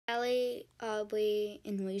Callie, Aubrey,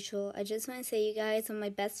 and Rachel. I just want to say you guys are my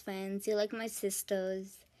best friends. You're like my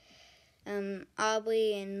sisters.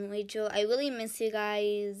 Aubrey and Rachel, I really miss you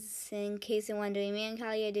guys. In case you're wondering, me and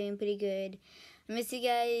Callie are doing pretty good. I miss you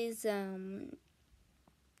guys.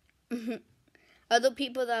 Other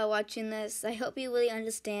people that are watching this, I hope you really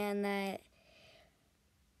understand that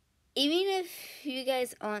even if you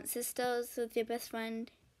guys aren't sisters with your best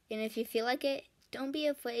friend, and if you feel like it, don't be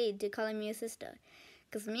afraid to call me your sister.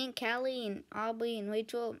 Because me and Callie and Aubrey and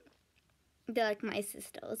Rachel, they're like my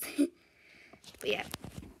sisters. But yeah.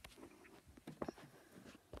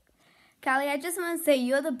 Callie, I just want to say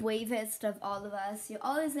you're the bravest of all of us. You're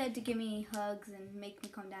always there to give me hugs and make me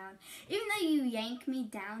calm down. Even though you yank me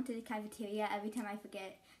down to the cafeteria every time I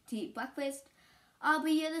forget to eat breakfast,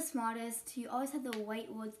 Aubrey, you're the smartest. You always have the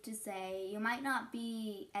right words to say. You might not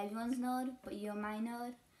be everyone's nerd, but you're my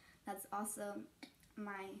nerd. That's also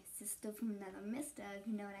my sister from another mister, if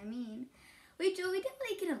you know what I mean. Rachel, we didn't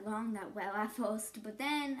really get along that well at first, but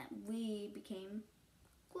then we became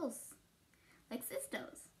close, like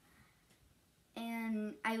sisters.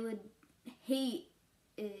 And I would hate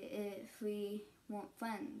if we weren't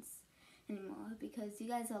friends anymore, because you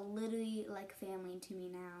guys are literally like family to me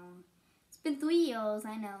now. It's been 3 years,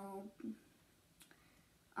 I know.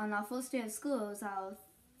 On our first day of school, it was our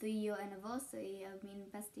 3-year anniversary of being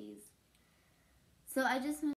besties. So I just